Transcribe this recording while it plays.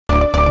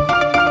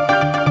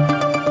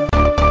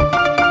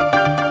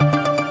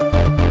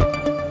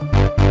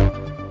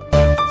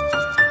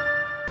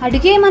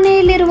ಅಡುಗೆ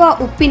ಮನೆಯಲ್ಲಿರುವ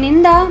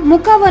ಉಪ್ಪಿನಿಂದ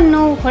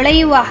ಮುಖವನ್ನು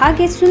ಹೊಳೆಯುವ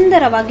ಹಾಗೆ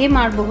ಸುಂದರವಾಗಿ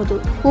ಮಾಡಬಹುದು.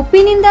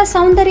 ಉಪ್ಪಿನಿಂದ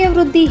ಸೌಂದರ್ಯ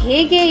ವೃದ್ಧಿ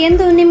ಹೇಗೆ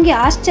ಎಂದು ನಿಮಗೆ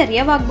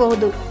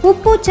ಆಶ್ಚರ್ಯವಾಗಬಹುದು.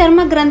 ಉಪ್ಪು ಚರ್ಮ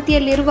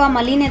ಗ್ರಂಥಿಯಲ್ಲಿರುವ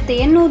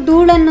ಮಲಿನತೆಯನ್ನು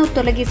ಧೂಳನ್ನು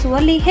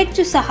ತೊಲಗಿಸುವಲ್ಲಿ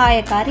ಹೆಚ್ಚು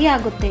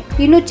ಸಹಾಯಕಾರಿಯಾಗುತ್ತೆ.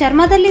 ಇನ್ನು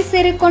ಚರ್ಮದಲ್ಲಿ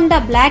ಸೇರಿಕೊಂಡ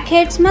ಬ್ಲಾಕ್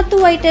ಹೆಡ್ಸ್ ಮತ್ತು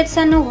ವೈಟ್ ಹೆಡ್ಸ್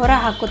ಅನ್ನು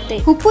ಹೊರಹಾಕುತ್ತೆ.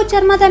 ಉಪ್ಪು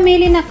ಚರ್ಮದ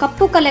ಮೇಲಿನ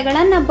ಕಪ್ಪು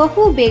ಕಲೆಗಳನ್ನ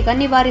ಬಹು ಬೇಗ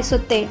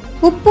ನಿವಾರಿಸುತ್ತೆ.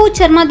 ಉಪ್ಪು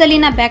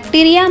ಚರ್ಮದಲ್ಲಿನ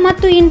ಬ್ಯಾಕ್ಟೀರಿಯಾ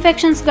ಮತ್ತು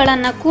ಇನ್ಫೆಕ್ಷನ್ಸ್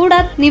ಗಳನ್ನ ಕೂಡ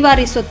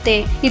ನಿವಾರಿಸುತ್ತೆ.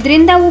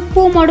 ಇದರಿಂದ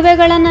ಉಪ್ಪು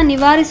ಮೊಡವೆಗಳನ್ನ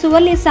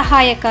ನಿವಾರಿಸುವಲ್ಲಿ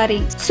ಸಹಾಯಕಾರಿ.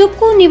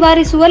 ಸುಕ್ಕು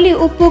ನಿವಾರಿಸುವಲ್ಲಿ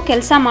ಉಪ್ಪು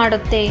ಕೆಲಸ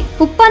ಮಾಡುತ್ತೆ.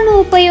 ಉಪ್ಪನ್ನು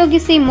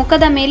ಉಪಯೋಗಿಸಿ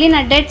ಮುಖದ ಮೇಲಿನ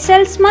ಡೆಡ್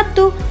ಸೆಲ್ಸ್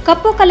ಮತ್ತು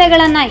ಕಪ್ಪು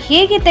ಕಲೆಗಳನ್ನ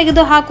ಹೇಗೆ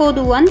ತೆಗೆದು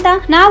ಹಾಕೋದು ಅಂತ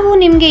ನಾವು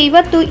ನಿಮ್ಗೆ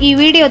ಇವತ್ತು ಈ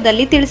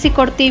ವಿಡಿಯೋದಲ್ಲಿ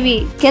ತಿಳಿಸಿಕೊಡ್ತೀವಿ.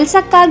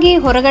 ಕೆಲಸಕ್ಕಾಗಿ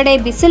ಹೊರಗಡೆ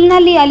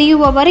ಬಿಸಿಲಿನಲ್ಲಿ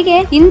ಅಲಿಯುವವರಿಗೆ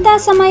ಇಂಥ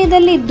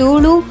ಸಮಯದಲ್ಲಿ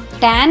ಧೂಳು,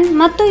 ಟ್ಯಾನ್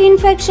ಮತ್ತು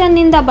ಇನ್ಫೆಕ್ಷನ್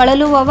ನಿಂದ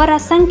ಬಳಲುವವರ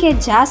ಸಂಖ್ಯೆ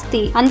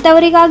ಜಾಸ್ತಿ.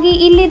 ಅಂತವರಿಗಾಗಿ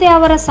ಇಲ್ಲಿದೆ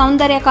ಅವರ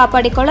ಸೌಂದರ್ಯ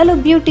ಕಾಪಾಡಿಕೊಳ್ಳಲು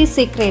ಬ್ಯೂಟಿ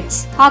ಸೀಕ್ರೆಟ್ಸ್.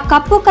 ಆ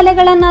ಕಪ್ಪು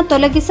ಕಲೆಗಳನ್ನ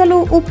ತೊಲಗಿಸಲು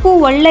ಉಪ್ಪು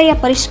ಒಳ್ಳೆಯ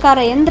ಪರಿಷ್ಕಾರ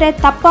ಎಂದ್ರೆ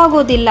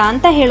ತಪ್ಪಾಗೋದಿಲ್ಲ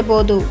ಅಂತ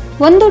ಹೇಳ್ಬೋದು.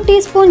 1 ಟೀ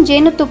ಸ್ಪೂನ್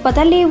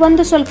ಜೇನುತುಪ್ಪದಲ್ಲಿ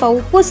ಸ್ವಲ್ಪ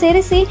ಉಪ್ಪು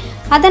ಸೇರಿಸಿ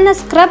ಅದನ್ನ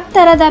ಸ್ಕ್ರಬ್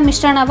ತರದ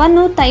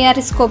ಮಿಶ್ರಣವನ್ನು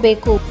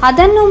ತಯಾರಿಸ್ಕೋಬೇಕು.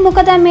 ಅದನ್ನು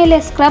ಮುಖದ ಮೇಲೆ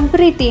ಸ್ಕ್ರಬ್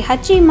ರೀತಿ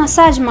ಹಚ್ಚಿ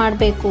ಮಸಾಜ್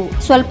ಮಾಡಬೇಕು.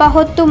 ಸ್ವಲ್ಪ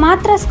ಹೊತ್ತು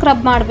ಮಾತ್ರ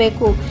ಸ್ಕ್ರಬ್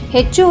ಮಾಡಬೇಕು.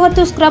 ಹೆಚ್ಚು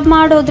ಹೊತ್ತು ಸ್ಕ್ರಬ್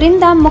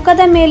ಮಾಡೋದ್ರಿಂದ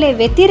ಮುಖದ ಮೇಲೆ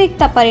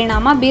ವ್ಯತಿರಿಕ್ತ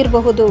ಪರಿಣಾಮ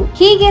ಬೀರಬಹುದು.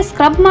 ಹೀಗೆ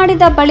ಸ್ಕ್ರಬ್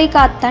ಮಾಡಿದ ಬಳಿಕ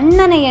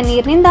ತಣ್ಣನೆಯ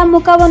ನೀರಿನಿಂದ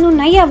ಮುಖವನ್ನು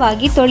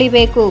ನಯವಾಗಿ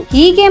ತೊಳಿಬೇಕು.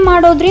 ಹೀಗೆ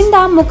ಮಾಡೋದ್ರಿಂದ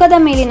ಮುಖದ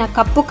ಮೇಲಿನ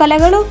ಕಪ್ಪು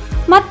ಕಲೆಗಳು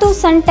ಮತ್ತು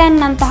ಸನ್ ಟ್ಯಾನ್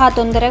ನಂತಹ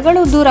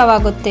ತೊಂದರೆಗಳು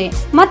ದೂರವಾಗುತ್ತೆ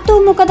ಮತ್ತು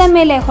ಮುಖದ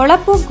ಮೇಲೆ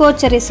ಹೊಳಪು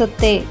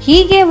ಗೋಚರಿಸುತ್ತೆ.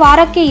 ಹೀಗೆ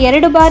ವಾರಕ್ಕೆ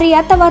 2 ಬಾರಿ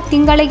ಅಥವಾ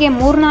ತಿಂಗಳಿಗೆ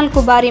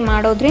 3-4 ಬಾರಿ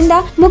ಮಾಡೋದ್ರಿಂದ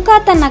ಮುಖ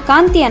ತನ್ನ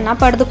ಕಾಂತಿಯನ್ನ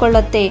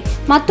ಪಡೆದುಕೊಳ್ಳುತ್ತೆ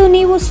ಮತ್ತು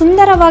ನೀವು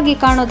ಸುಂದರವಾಗಿ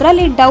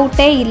ಕಾಣೋದ್ರಲ್ಲಿ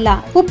ಡೌಟೇ ಇಲ್ಲ.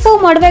 ಉಪ್ಪು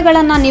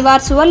ಮೊಡವೆಗಳನ್ನ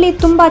ನಿವಾರಿಸುವಲ್ಲಿ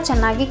ತುಂಬಾ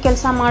ಚೆನ್ನಾಗಿ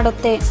ಕೆಲಸ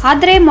ಮಾಡುತ್ತೆ.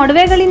 ಆದ್ರೆ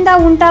ಮೊಡವೆಗಳಿಂದ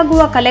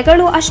ಉಂಟಾಗುವ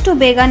ಕಲೆಗಳು ಅಷ್ಟು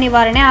ಬೇಗ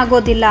ನಿವಾರಣೆ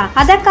ಆಗೋದಿಲ್ಲ.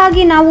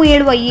 ಅದಕ್ಕಾಗಿ ನಾವು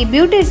ಹೇಳುವ ಈ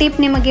ಬ್ಯೂಟಿ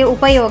ಟಿಪ್ ನಿಮಗೆ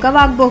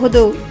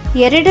ಉಪಯೋಗವಾಗಬಹುದು.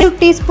 2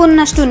 ಟೀ ಸ್ಪೂನ್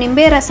ನಷ್ಟು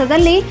ನಿಂಬೆ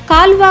ರಸದಲ್ಲಿ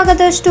 1/4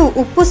 ಭಾಗದಷ್ಟು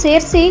ಉಪ್ಪು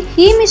ಸೇರಿಸಿ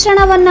ಈ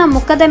ಮಿಶ್ರಣವನ್ನ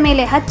ಮುಖದ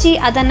ಮೇಲೆ ಹಚ್ಚಿ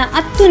ಅದನ್ನ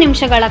 10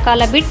 ನಿಮಿಷಗಳ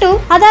ಕಾಲ ಬಿಟ್ಟು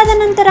ಅದಾದ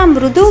ನಂತರ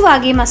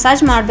ಮೃದುವಾಗಿ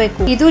ಮಸಾಜ್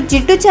ಮಾಡಬೇಕು. ಇದು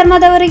ಜಿಡ್ಡು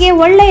ಚರ್ಮದವರಿಗೆ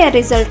ಒಳ್ಳೆಯ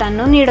ರಿಸಲ್ಟ್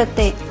ಅನ್ನು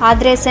ನೀಡುತ್ತೆ.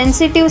 ಆದ್ರೆ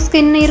ಸೆನ್ಸಿಟಿವ್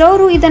ಸ್ಕಿನ್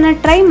ಇರೋರು ಇದನ್ನ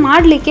ಟ್ರೈ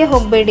ಮಾಡ್ಲಿಕ್ಕೆ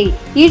ಹೋಗ್ಬೇಡಿ.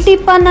 ಈ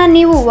ಟಿಪ್ ಅನ್ನ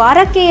ನೀವು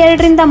ವಾರಕ್ಕೆ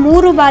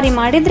 2-3 ಬಾರಿ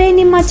ಮಾಡಿದ್ರೆ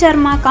ನಿಮ್ಮ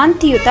ಚರ್ಮ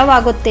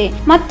ಕಾಂತಿಯುತವಾಗುತ್ತೆ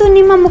ಮತ್ತು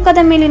ನಿಮ್ಮ ಮುಖದ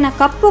ಮೇಲಿನ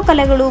ಕಪ್ಪು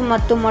ಕಲೆಗಳು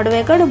ಮತ್ತು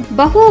ಮೊಡವೆಗಳು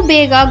ಬಹು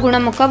ಬೇಗ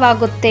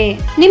ಗುಣಮುಖವಾಗುತ್ತೆ.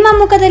 ನಿಮ್ಮ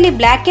ಮುಖದಲ್ಲಿ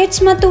ಬ್ಲಾಕ್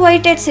ಹೆಡ್ಸ್ ಮತ್ತು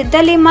ವೈಟ್ ಹೆಡ್ಸ್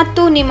ಇದ್ದಲ್ಲಿ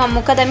ಮತ್ತು ನಿಮ್ಮ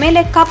ಮುಖದ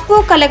ಮೇಲೆ ಕಪ್ಪು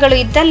ಕಲೆಗಳು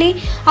ಇದ್ದಲ್ಲಿ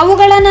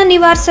ಅವುಗಳನ್ನ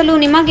ನಿವಾರಿಸಲು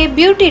ನಿಮಗೆ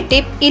ಬ್ಯೂಟಿ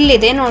ಟಿಪ್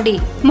ಇಲ್ಲಿದೆ ನೋಡಿ.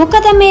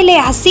 ಮುಖದ ಮೇಲೆ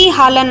ಹಸಿ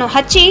ಹಾಲನ್ನು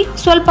ಹಚ್ಚಿ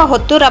ಸ್ವಲ್ಪ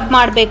ಹೊತ್ತು ರಬ್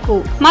ಮಾಡಬೇಕು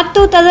ಮತ್ತು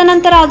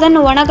ತದನಂತರ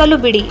ಅದನ್ನು ಒಣಗಲು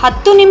ಬಿಡಿ.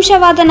 10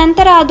 ನಿಮಿಷವಾದ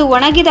ನಂತರ ಅದು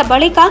ಒಣಗಿದ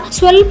ಬಳಿಕ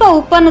ಸ್ವಲ್ಪ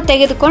ಉಪ್ಪನ್ನು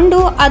ತೆಗೆದುಕೊಂಡು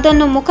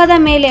ಅದನ್ನು ಮುಖದ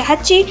ಮೇಲೆ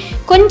ಹಚ್ಚಿ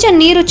ಕೊಂಚ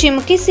ನೀರು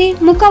ಚಿಮುಕಿಸಿ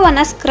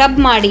ಮುಖವನ್ನ ಸ್ಕ್ರಬ್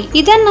ಮಾಡಿ.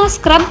 ಇದನ್ನ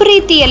ಸ್ಕ್ರಬ್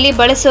ರೀತಿಯಲ್ಲಿ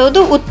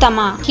ಬಳಸುವುದು ಉತ್ತಮ.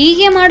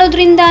 ಹೀಗೆ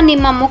ಮಾಡೋದ್ರಿಂದ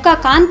ನಿಮ್ಮ ಮುಖ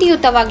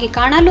ಕಾಂತಿಯುತವಾಗಿ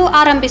ಕಾಣಲು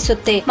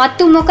ಆರಂಭಿಸುತ್ತೆ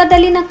ಮತ್ತು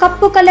ಮುಖದಲ್ಲಿನ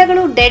ಕಪ್ಪು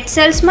ಕಲೆಗಳು, ಡೆಡ್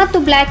ಸೆಲ್ಸ್ ಮತ್ತು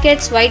ಬ್ಲಾಕ್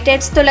ಹೆಡ್ಸ್, ವೈಟ್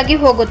ಹೆಡ್ಸ್ ತೊಲಗಿ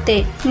ಹೋಗುತ್ತೆ.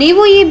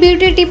 ನೀವು ಈ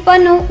ಬ್ಯೂಟಿ ಟಿಪ್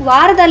ಅನ್ನು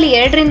ವಾರದಲ್ಲಿ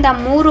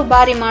 2-3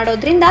 ಬಾರಿ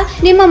ಮಾಡೋದ್ರಿಂದ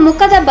ನಿಮ್ಮ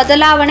ಮುಖದ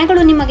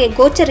ಬದಲಾವಣೆಗಳು ನಿಮಗೆ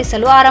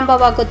ಗೋಚರಿಸಲು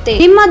ಆರಂಭವಾಗುತ್ತೆ.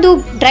 ನಿಮ್ಮದು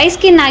ಡ್ರೈ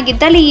ಸ್ಕಿನ್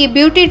ಆಗಿದ್ದಲ್ಲಿ ಈ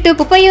ಬ್ಯೂಟಿ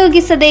ಟಿಪ್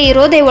ಉಪಯೋಗಿಸದೇ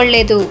ಇರೋದೇ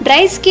ಒಳ್ಳೆಯದು.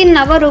 ಡ್ರೈ ಸ್ಕಿನ್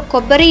ಅವರು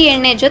ಕೊಬ್ಬರಿ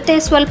ಎಣ್ಣೆ ಜೊತೆ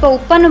ಸ್ವಲ್ಪ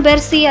ಉಪ್ಪನ್ನು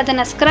ಬೆರೆಸಿ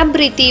ಅದನ್ನ ಸ್ಕ್ರಬ್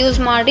ರೀತಿ ಯೂಸ್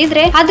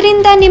ಮಾಡಿದ್ರೆ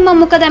ಅದರಿಂದ ನಿಮ್ಮ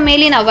ಮುಖದ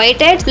ಮೇಲಿನ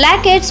ವೈಟ್ ಹೆಡ್ಸ್,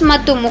 ಬ್ಲಾಕ್ ಹೆಡ್ಸ್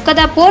ಮತ್ತು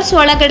ಮುಖದ ಪೋರ್ಸ್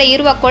ಒಳಗಡೆ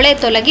ಇರುವ ಕೊಳೆ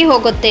ತೊಲಗಿ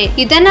ಹೋಗುತ್ತೆ.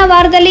 ಇದನ್ನ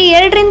ವಾರದಲ್ಲಿ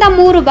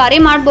 2-3 ಬಾರಿ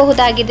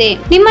ಮಾಡಬಹುದಾಗಿದೆ.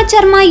 ನಿಮ್ಮ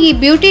ಚರ್ಮ ಈ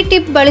ಬ್ಯೂಟಿ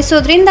ಟಿಪ್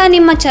ಬಳಸೋದ್ರಿಂದ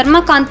ನಿಮ್ಮ ಚರ್ಮ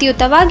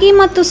ಕಾಂತಿಯುತವಾಗಿ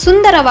ಮತ್ತು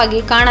ಸುಂದರವಾಗಿ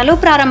ಕಾಣಲು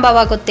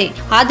ಪ್ರಾರಂಭವಾಗುತ್ತೆ.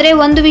 ಆದ್ರೆ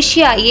ಒಂದು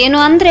ವಿಷಯ ಏನು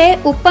ಅಂದ್ರೆ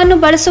ಉಪ್ಪನ್ನು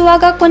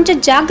ಬಳಸುವಾಗ ಕೊಂಚ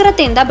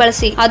ಜಾಗ್ರತೆಯಿಂದ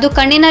ಬಳಸಿ. ಅದು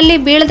ಕಣ್ಣಿನಲ್ಲಿ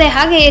ಬೀಳದೆ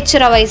ಹಾಗೆ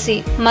ಎಚ್ಚರ ವಹಿಸಿ.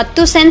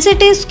 ಮತ್ತು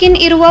ಸೆನ್ಸಿಟಿವ್ ಸ್ಕಿನ್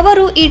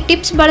ಇರುವವರು ಈ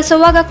ಟಿಪ್ಸ್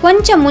ಬಳಸುವಾಗ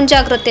ಕೊಂಚ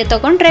ಮುಂಜಾಗ್ರತೆ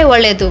ತಗೊಂಡ್ರೆ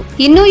ಒಳ್ಳೆಯದು.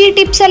 ಇನ್ನು ಈ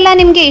ಟಿಪ್ಸ್ ಎಲ್ಲ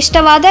ನಿಮ್ಗೆ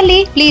ಇಷ್ಟವಾದಲ್ಲಿ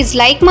ಪ್ಲೀಸ್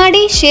ಲೈಕ್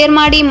ಮಾಡಿ, ಶೇರ್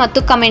ಮಾಡಿ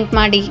ಮತ್ತು ಕಮೆಂಟ್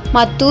ಮಾಡಿ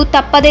ಮತ್ತು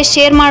ತಪ್ಪದೆ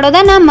ಶೇರ್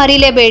ಮಾಡೋದನ್ನ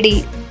ಮರಿಲೇಬೇಡಿ.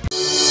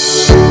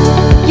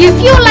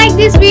 If you like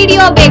this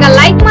video ಬೇಗ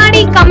ಲೈಕ್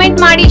ಮಾಡಿ, ಕಮೆಂಟ್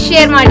ಮಾಡಿ,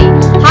 ಶೇರ್ ಮಾಡಿ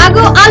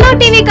ಹಾಗೂ ಅಲೋ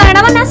ಟಿವಿ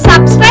ಕನ್ನಡವನ್ನ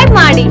ಸಬ್ಸ್ಕ್ರೈಬ್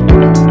ಮಾಡಿ.